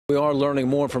We are learning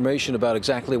more information about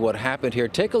exactly what happened here.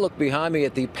 Take a look behind me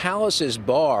at the Palace's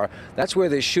bar. That's where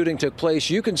this shooting took place.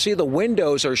 You can see the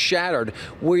windows are shattered.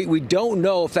 We don't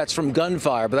know if that's from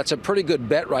gunfire, but that's a pretty good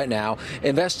bet right now.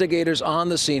 Investigators on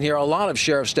the scene here, a lot of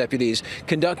sheriff's deputies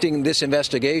conducting this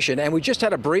investigation. And we just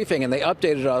had a briefing and they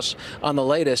updated us on the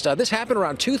latest. This happened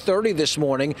around 2:30 this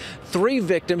morning. 3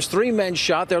 victims, 3 men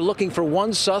shot. They're looking for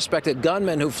one suspect, a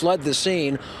gunman who fled the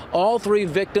scene. All 3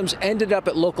 victims ended up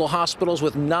at local hospitals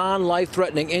with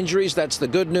non-life-threatening injuries. That's the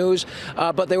good news.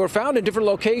 But they were found in different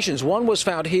locations. One was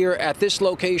found here at this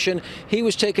location. He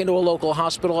was taken to a local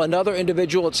hospital. Another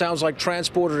individual, it sounds like,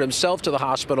 transported himself to the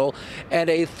hospital. And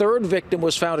a 3rd victim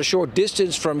was found a short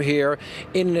distance from here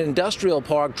in an industrial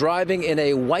park driving in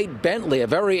a white Bentley, a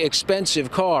very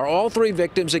expensive car. All 3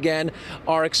 victims, again,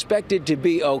 are expected to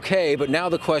be okay. But now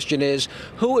the question is,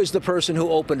 who is the person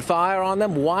who opened fire on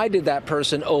them? Why did that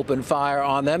person open fire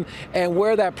on them? And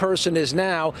where that person is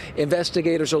now,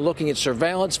 investigators are looking at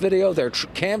surveillance video. They're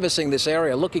canvassing this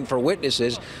area, looking for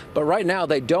witnesses. But right now,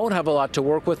 they don't have a lot to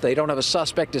work with. They don't have a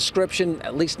suspect description,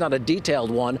 at least not a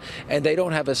detailed one. And they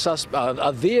don't have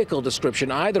a vehicle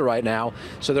description either right now.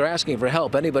 So they're asking for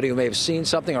help. Anybody who may have seen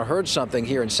something or heard something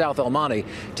here in South El Monte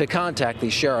to contact the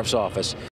sheriff's office.